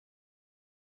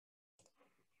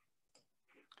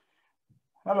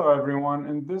Hello everyone.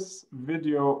 In this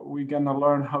video, we're gonna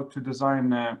learn how to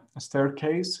design a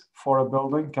staircase for a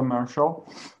building,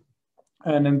 commercial.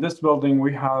 And in this building,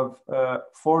 we have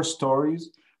 4 stories.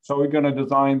 So we're gonna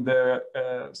design the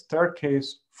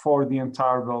staircase for the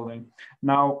entire building.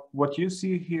 Now, what you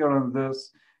see here on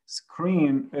this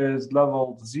screen is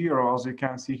level 0. As you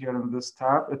can see here in this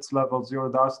tab, it's level 0.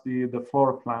 That's the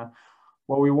floor plan.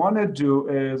 What we wanna do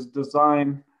is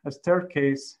design a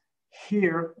staircase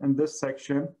here in this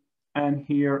section and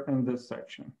here in this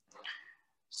section.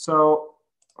 So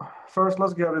first,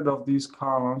 let's get rid of these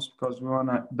columns because we want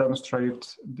to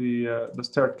demonstrate the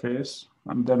staircase,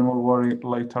 and then we'll worry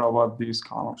later about these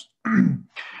columns.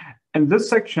 In this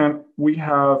section, we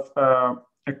have a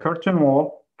curtain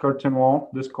wall,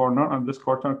 this corner, and this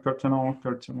corner, curtain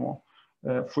wall.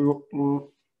 If we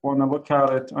want to look at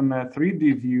it on a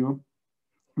 3D view,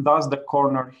 that's the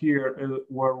corner here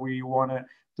where we want to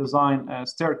design a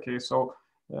staircase. So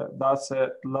that's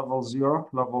at level 0,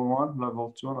 level 1,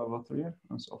 level 2, level 3,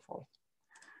 and so forth.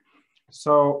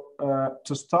 So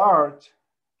to start,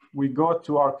 we go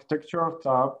to Architecture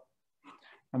tab,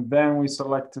 and then we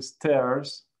select the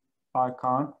stairs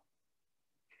icon.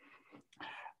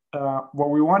 What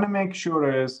we want to make sure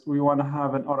is we want to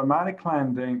have an automatic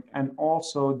landing, and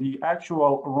also the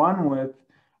actual run width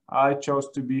I chose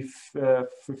to be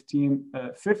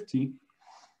 1550.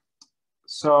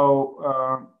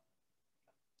 So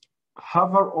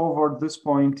hover over this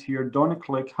point here, don't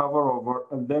click, hover over,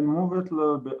 and then move it a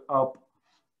little bit up,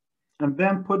 and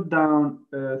then put down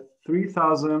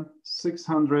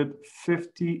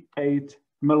 3,658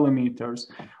 millimeters.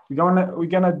 We're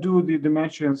gonna do the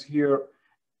dimensions here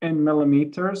in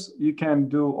millimeters. You can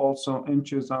do also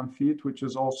inches and feet, which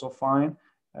is also fine.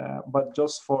 But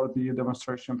just for the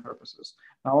demonstration purposes.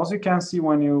 Now, as you can see,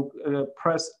 when you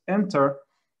press enter,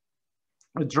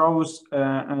 it draws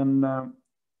a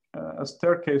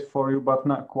staircase for you, but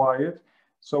not quite.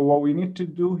 So what we need to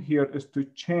do here is to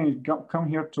change, come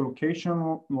here to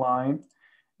location line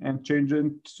and change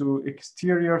it to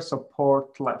exterior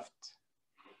support left.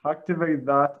 Activate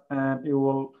that and it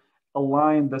will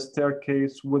align the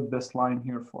staircase with this line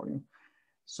here for you.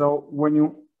 So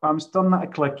when I'm still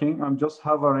not clicking, I'm just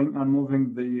hovering and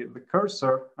moving the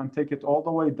cursor and take it all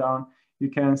the way down. You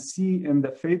can see in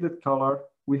the faded color,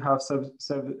 we have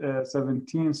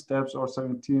 17 steps or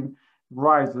 17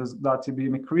 rises that are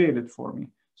being created for me.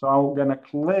 So I'm gonna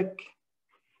click,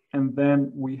 and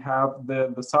then we have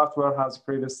the software has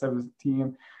created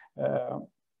 17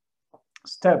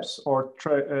 steps or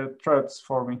threads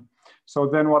for me. So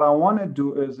then what I wanna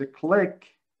do is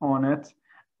click on it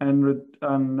and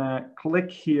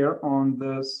click here on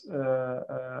this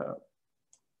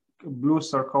blue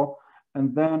circle,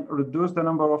 and then reduce the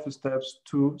number of steps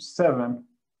to 7.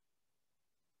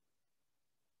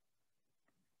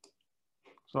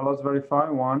 So let's verify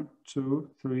 1, 2,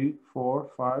 3, 4,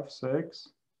 5, 6,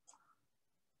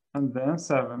 and then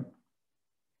 7.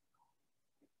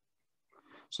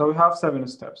 So we have 7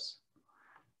 steps.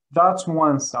 That's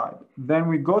one side. Then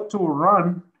we go to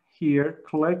run here,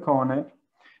 click on it,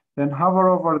 then hover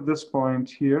over this point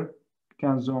here, you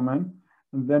can zoom in,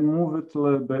 and then move it a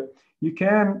little bit. You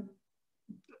can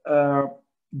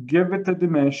give it a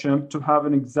dimension to have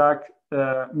an exact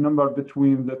number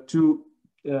between the two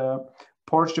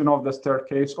portion of the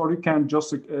staircase, or you can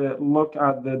just look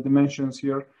at the dimensions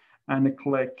here and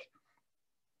click.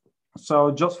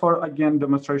 So just for, again,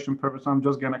 demonstration purpose, I'm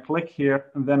just gonna click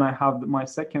here, and then I have my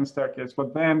second staircase.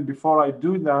 But then before I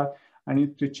do that, I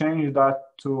need to change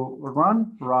that to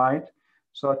run right,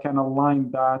 so I can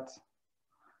align that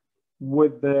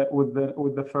with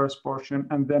the first portion,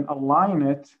 and then align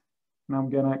it. And I'm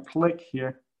gonna click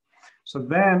here. So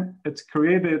then it's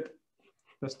created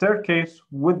the staircase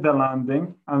with the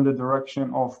landing and the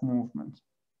direction of movement.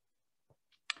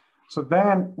 So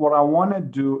then what I want to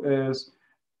do is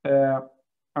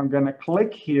I'm gonna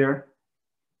click here,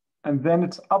 and then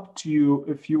it's up to you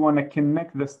if you want to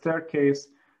connect the staircase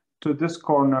to this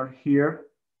corner here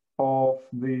of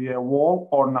the wall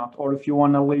or not, or if you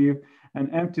want to leave an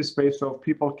empty space so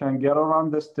people can get around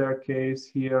the staircase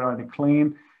here and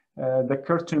clean the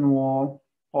curtain wall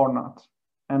or not.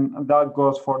 And that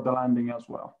goes for the landing as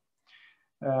well.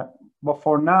 But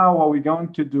for now, what we're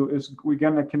going to do is we're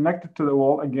going to connect it to the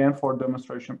wall again for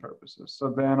demonstration purposes. So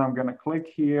then I'm going to click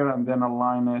here and then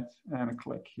align it and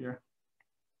click here.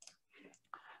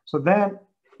 So then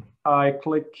I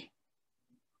click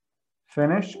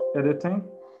finish editing,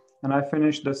 and I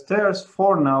finish the stairs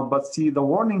for now. But see, the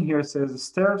warning here says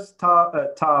stairs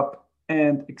top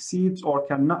and exceeds or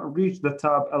cannot reach the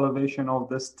top elevation of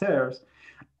the stairs.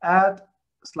 Add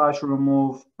slash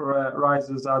remove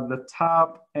rises at the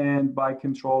top and by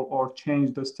control or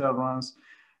change the stair run's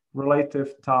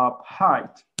relative top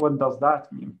height. What does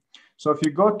that mean? So if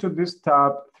you go to this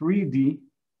tab 3D,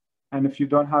 and if you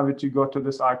don't have it, you go to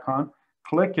this icon,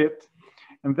 click it,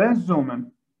 and then zoom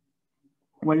in.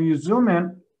 When you zoom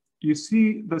in, you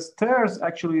see the stairs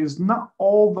actually is not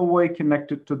all the way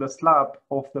connected to the slab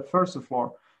of the first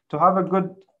floor. To have a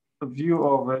good view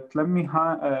of it, let me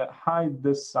hide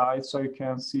this side so you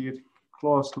can see it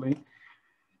closely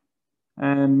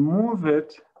and move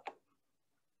it.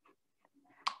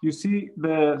 You see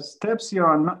the steps here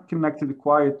are not connected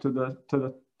quite to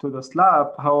the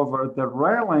slab. However, the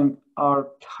railing are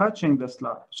touching the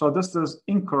slab. So this is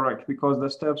incorrect because the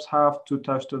steps have to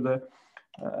touch to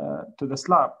the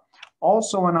slab.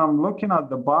 Also, when I'm looking at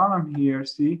the bottom here,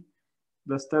 see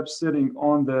the steps sitting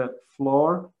on the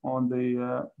floor on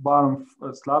the bottom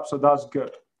slab. So that's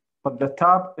good. But the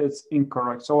top is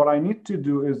incorrect. So what I need to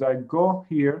do is I go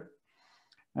here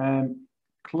and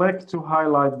click to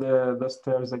highlight the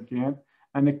stairs again,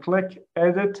 and I click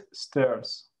edit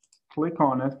stairs. Click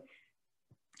on it.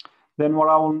 Then what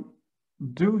I will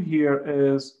do here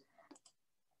is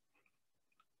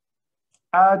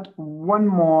add one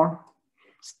more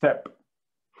step.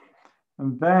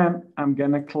 And then I'm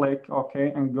gonna click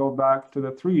OK and go back to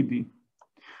the 3D.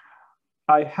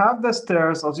 I have the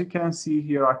stairs, as you can see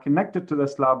here, are connected to the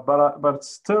slab, but it's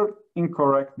still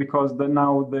incorrect because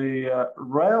now the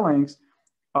railings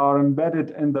are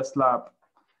embedded in the slab.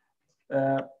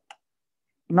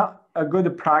 Not a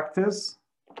good practice.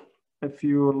 If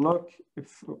you look,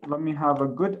 let me have a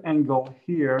good angle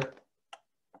here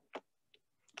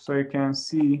so you can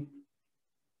see.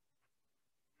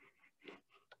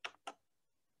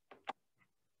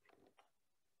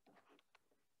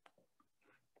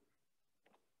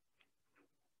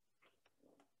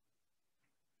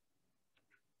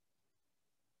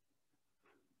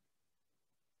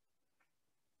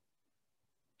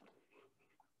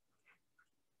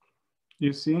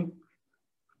 You see,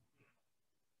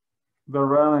 the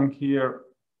railing here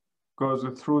goes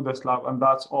through the slab, and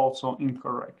that's also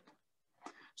incorrect.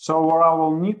 So what I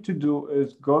will need to do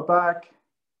is go back,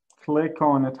 click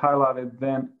on it, highlight it,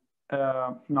 then,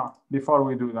 no, before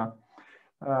we do that,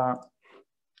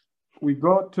 we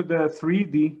go to the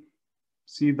 3D,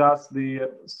 see that's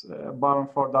the bottom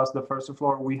floor, that's the first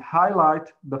floor. We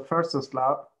highlight the first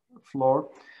slab floor,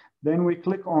 then we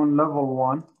click on level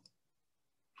 1.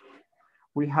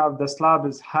 We have the slab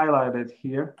is highlighted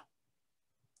here.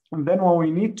 And then what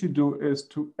we need to do is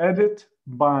to edit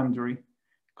boundary.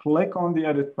 Click on the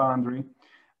edit boundary.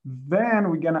 Then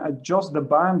we're gonna adjust the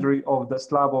boundary of the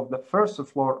slab of the first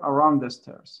floor around the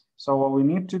stairs. So what we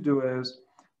need to do is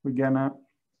we're gonna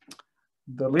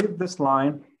delete this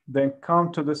line, then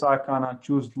come to this icon and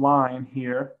choose line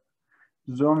here,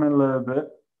 zoom in a little bit,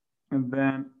 and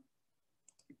then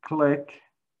click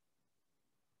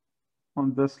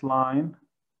on this line.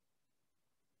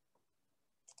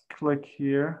 Click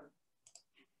here,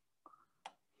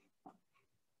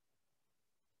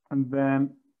 and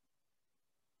then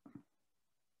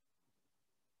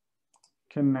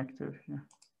connect it here.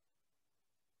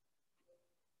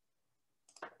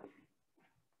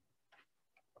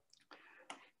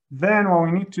 Then what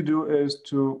we need to do is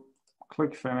to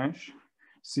click finish.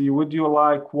 See, would you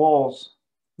like walls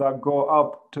that go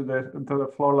up to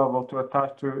the floor level to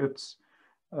attach to its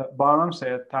bottom?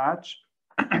 Say attach.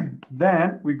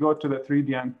 Then we go to the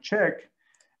 3D and check,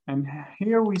 and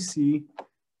here we see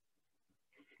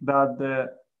that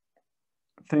the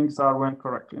things are went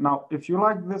correctly. Now, if you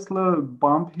like this little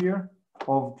bump here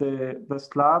of the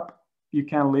slab, you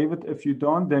can leave it. If you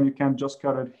don't, then you can just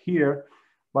cut it here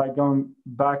by going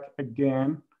back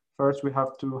again. First, we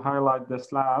have to highlight the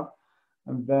slab,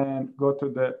 and then go to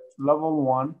the level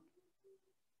 1,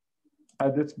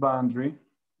 edit boundary.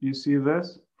 You see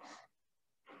this?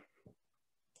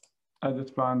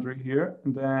 Edit boundary here,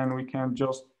 and then we can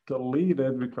just delete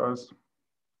it because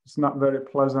it's not very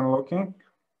pleasant looking.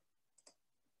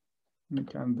 We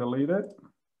can delete it.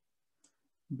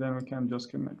 Then we can just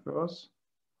connect those.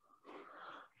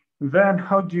 Then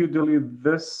how do you delete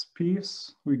this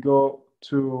piece? We go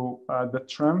to the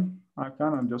trim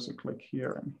icon and just click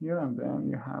here, and then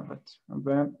you have it. And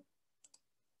then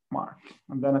mark,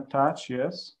 and then attach,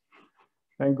 yes.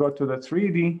 Then go to the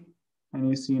 3D, and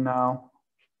you see now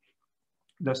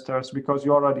the stairs, because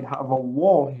you already have a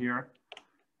wall here.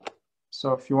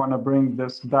 So if you want to bring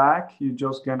this back, you're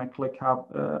just gonna click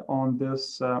on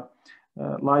this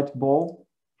light bulb,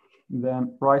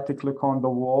 then right click on the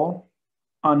wall,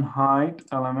 unhide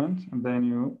element, and then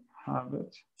you have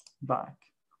it back.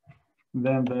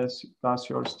 Then that's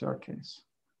your staircase.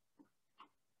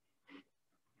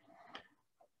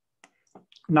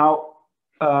 Now,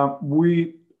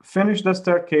 we finished the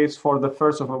staircase for the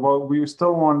first of all. We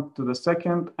still want to the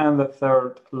second and the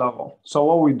third level. So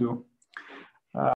what we do,